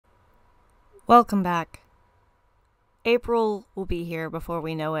Welcome back. April will be here before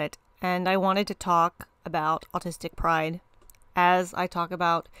we know it, and I wanted to talk about Autistic Pride, as I talk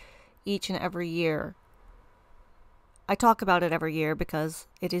about each and every year. I talk about it every year because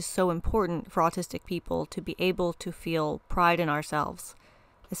it is so important for autistic people to be able to feel pride in ourselves,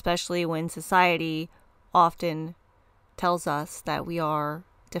 especially when society often tells us that we are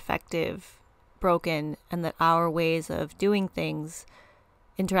defective, broken, and that our ways of doing things,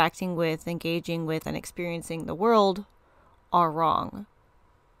 interacting with, engaging with, and experiencing the world are wrong,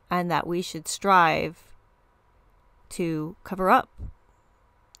 and that we should strive to cover up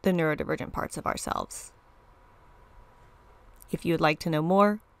the neurodivergent parts of ourselves. If you would like to know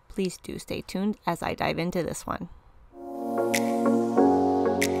more, please do stay tuned as I dive into this one.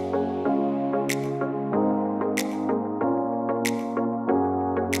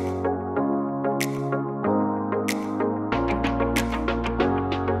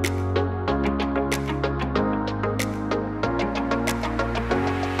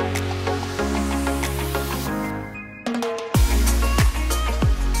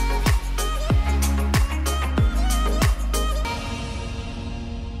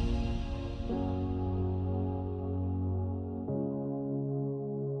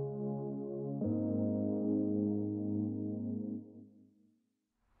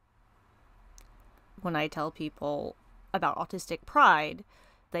 When I tell people about Autistic Pride,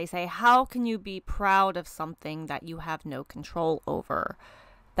 they say, how can you be proud of something that you have no control over?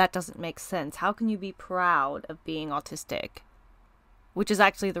 That doesn't make sense. How can you be proud of being autistic? Which is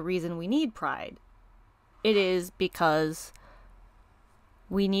actually the reason we need pride. It is because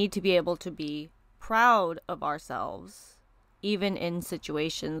we need to be able to be proud of ourselves, even in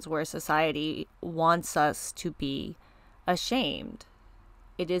situations where society wants us to be ashamed.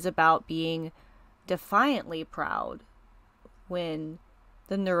 It is about being defiantly proud when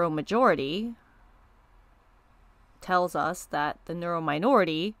the NeuroMajority tells us that the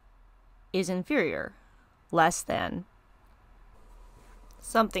NeuroMinority is inferior, less than.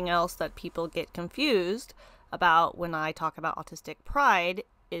 Something else that people get confused about when I talk about Autistic Pride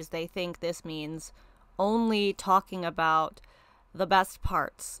is they think this means only talking about the best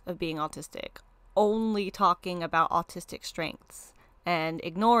parts of being autistic, only talking about autistic strengths, and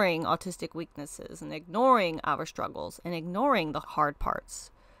ignoring autistic weaknesses, and ignoring our struggles, and ignoring the hard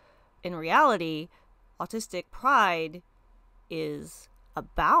parts. In reality, Autistic Pride is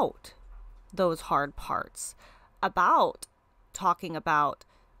about those hard parts, about talking about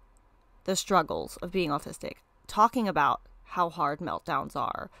the struggles of being autistic, talking about how hard meltdowns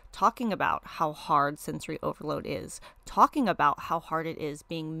are, talking about how hard sensory overload is, talking about how hard it is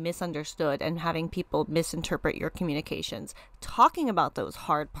being misunderstood and having people misinterpret your communications, talking about those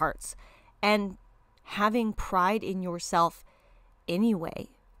hard parts, and having pride in yourself anyway,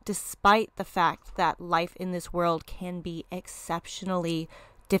 despite the fact that life in this world can be exceptionally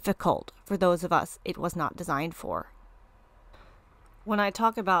difficult for those of us it was not designed for. When I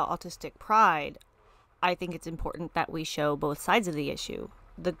talk about Autistic Pride, I think it's important that we show both sides of the issue,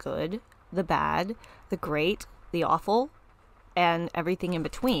 the good, the bad, the great, the awful, and everything in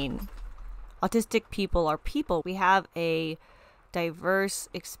between. Autistic people are people. We have a diverse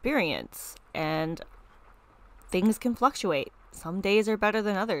experience, and things can fluctuate. Some days are better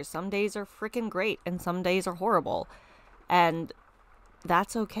than others. Some days are freaking great, and some days are horrible. And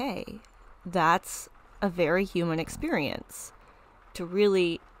that's okay. That's a very human experience. To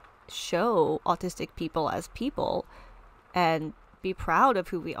really show autistic people as people and be proud of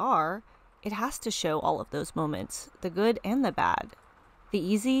who we are, it has to show all of those moments, the good and the bad, the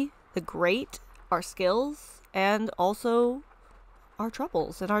easy, the great, our skills, and also our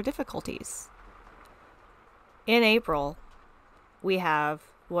troubles and our difficulties. In April, we have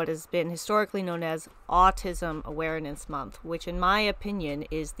what has been historically known as Autism Awareness Month, which in my opinion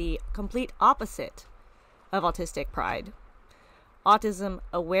is the complete opposite of Autistic Pride. Autism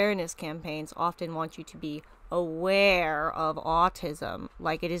awareness campaigns often want you to be aware of autism,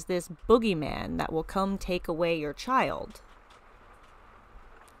 like it is this boogeyman that will come take away your child.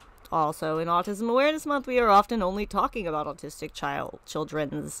 Also, in Autism Awareness Month, we are often only talking about autistic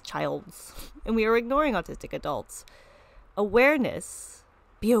children's, and we are ignoring autistic adults. Awareness,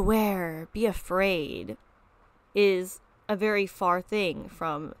 be aware, be afraid, is a very far thing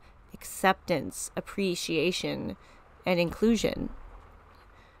from acceptance, appreciation, and inclusion.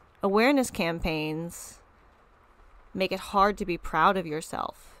 Awareness campaigns make it hard to be proud of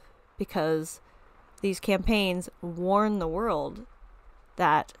yourself because these campaigns warn the world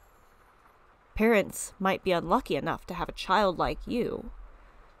that parents might be unlucky enough to have a child like you.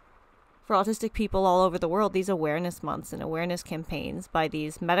 For autistic people all over the world, these awareness months and awareness campaigns by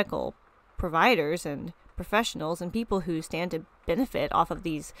these medical providers and professionals and people who stand to benefit off of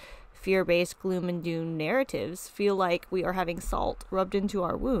these fear-based gloom and doom narratives feel like we are having salt rubbed into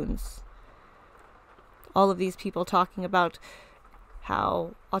our wounds. All of these people talking about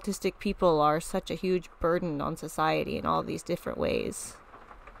how autistic people are such a huge burden on society in all these different ways.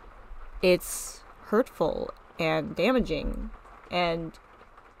 It's hurtful and damaging. And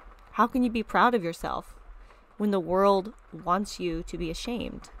how can you be proud of yourself when the world wants you to be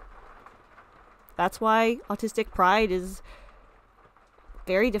ashamed? That's why Autistic Pride is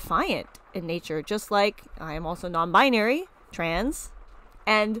very defiant in nature, just like I am also non-binary, trans,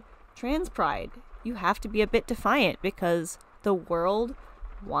 and trans pride. You have to be a bit defiant because the world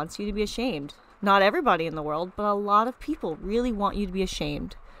wants you to be ashamed. Not everybody in the world, but a lot of people really want you to be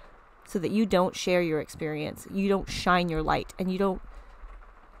ashamed so that you don't share your experience, you don't shine your light, and you don't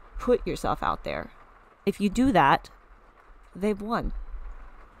put yourself out there. If you do that, they've won.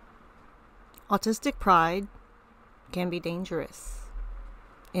 Autistic pride can be dangerous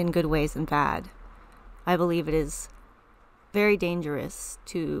in good ways and bad. I believe it is very dangerous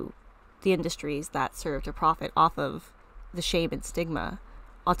to the industries that serve to profit off of the shame and stigma.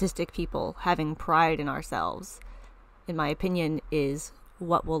 Autistic people having pride in ourselves, in my opinion, is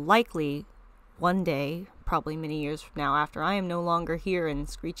what will likely one day, probably many years from now, after I am no longer here and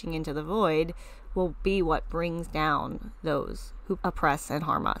screeching into the void, will be what brings down those who oppress and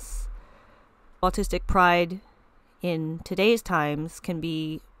harm us. Autistic pride in today's times can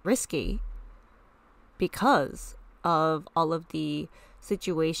be risky because of all of the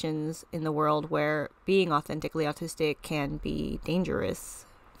situations in the world where being authentically autistic can be dangerous.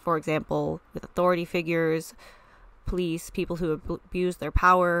 For example, with authority figures, police, people who abuse their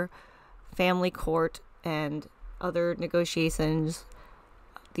power, family court, and other negotiations,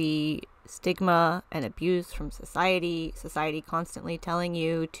 the stigma and abuse from society constantly telling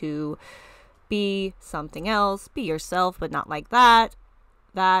you to be something else, be yourself, but not like that.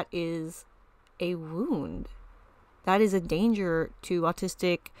 That is a wound. That is a danger to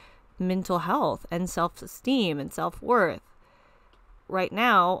autistic mental health and self-esteem and self-worth. Right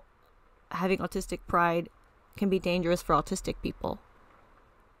now, having autistic pride can be dangerous for autistic people.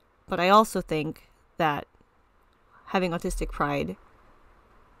 But I also think that having autistic pride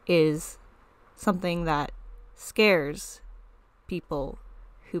is something that scares people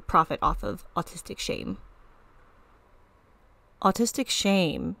who profit off of autistic shame. Autistic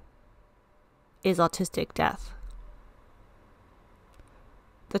shame is autistic death.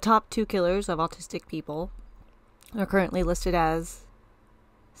 The top 2 killers of autistic people are currently listed as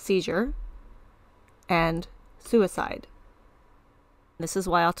seizure and suicide. This is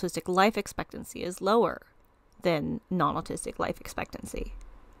why autistic life expectancy is lower than non-autistic life expectancy.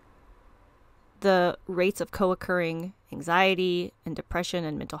 The rates of co-occurring anxiety and depression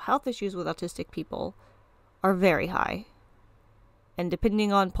and mental health issues with autistic people are very high. And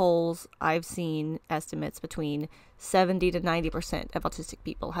depending on polls, I've seen estimates between 70 to 90% of autistic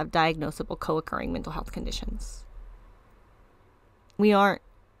people have diagnosable co-occurring mental health conditions. We aren't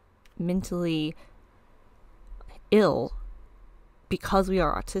mentally ill because we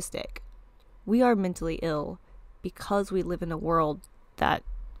are autistic. We are mentally ill because we live in a world that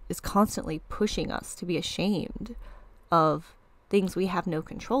is constantly pushing us to be ashamed of things we have no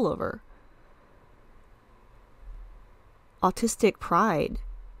control over. Autistic pride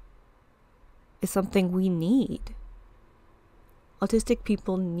is something we need. Autistic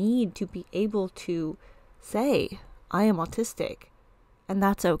people need to be able to say, I am autistic, and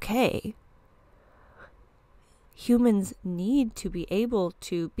that's okay. Humans need to be able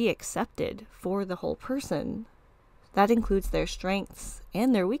to be accepted for the whole person. That includes their strengths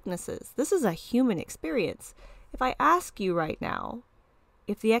and their weaknesses. This is a human experience. If I ask you right now,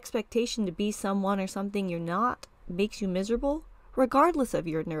 if the expectation to be someone or something you're not makes you miserable, regardless of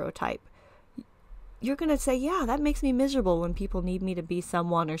your neurotype, you're going to say, yeah, that makes me miserable when people need me to be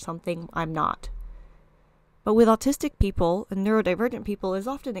someone or something I'm not. But with autistic people and neurodivergent people, it's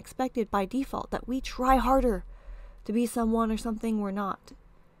often expected by default that we try harder to be someone or something we're not.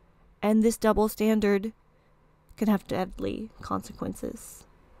 And this double standard can have deadly consequences.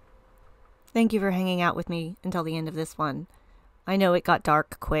 Thank you for hanging out with me until the end of this one. I know it got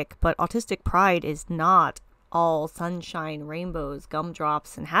dark quick, but autistic pride is not all sunshine, rainbows,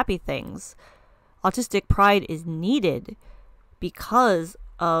 gumdrops, and happy things. Autistic pride is needed because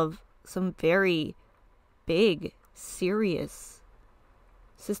of some very big, serious,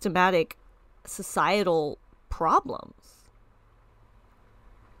 systematic, societal problems.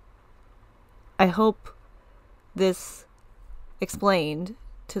 I hope this explained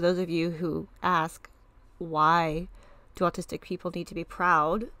to those of you who ask, why Do autistic people need to be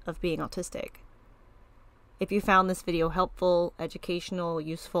proud of being autistic? If you found this video helpful, educational,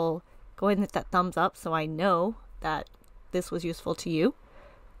 useful, go ahead and hit that thumbs up so I know that this was useful to you.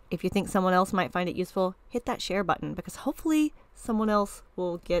 If you think someone else might find it useful, hit that share button because hopefully someone else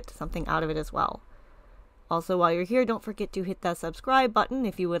will get something out of it as well. Also, while you're here, don't forget to hit that subscribe button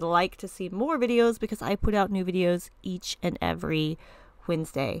if you would like to see more videos because I put out new videos each and every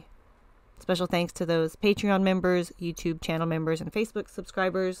Wednesday. Special thanks to those Patreon members, YouTube channel members, and Facebook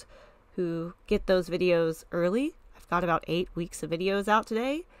subscribers who get those videos early. I've got about 8 weeks of videos out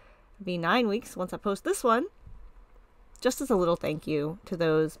today. It'll be 9 weeks once I post this one. Just as a little thank you to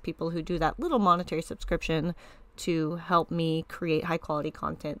those people who do that little monetary subscription to help me create high quality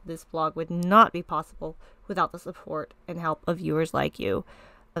content. This vlog would not be possible without the support and help of viewers like you.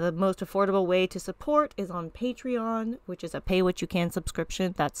 The most affordable way to support is on Patreon, which is a pay what you can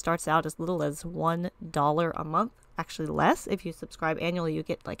subscription that starts out as little as $1 a month. Actually less. If you subscribe annually, you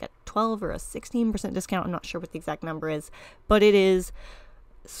get like a 12 or a 16% discount. I'm not sure what the exact number is, but it is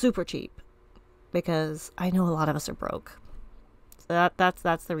super cheap because I know a lot of us are broke. So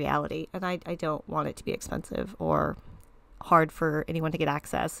that's the reality. And I don't want it to be expensive or hard for anyone to get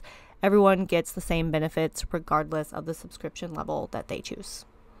access. Everyone gets the same benefits regardless of the subscription level that they choose.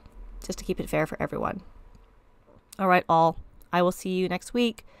 Just to keep it fair for everyone. All right, all. I will see you next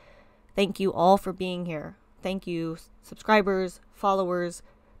week. Thank you all for being here. Thank you, subscribers, followers,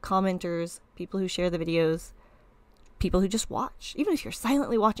 commenters, people who share the videos, people who just watch. Even if you're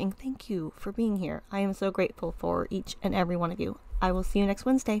silently watching, thank you for being here. I am so grateful for each and every one of you. I will see you next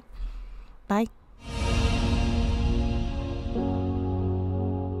Wednesday. Bye.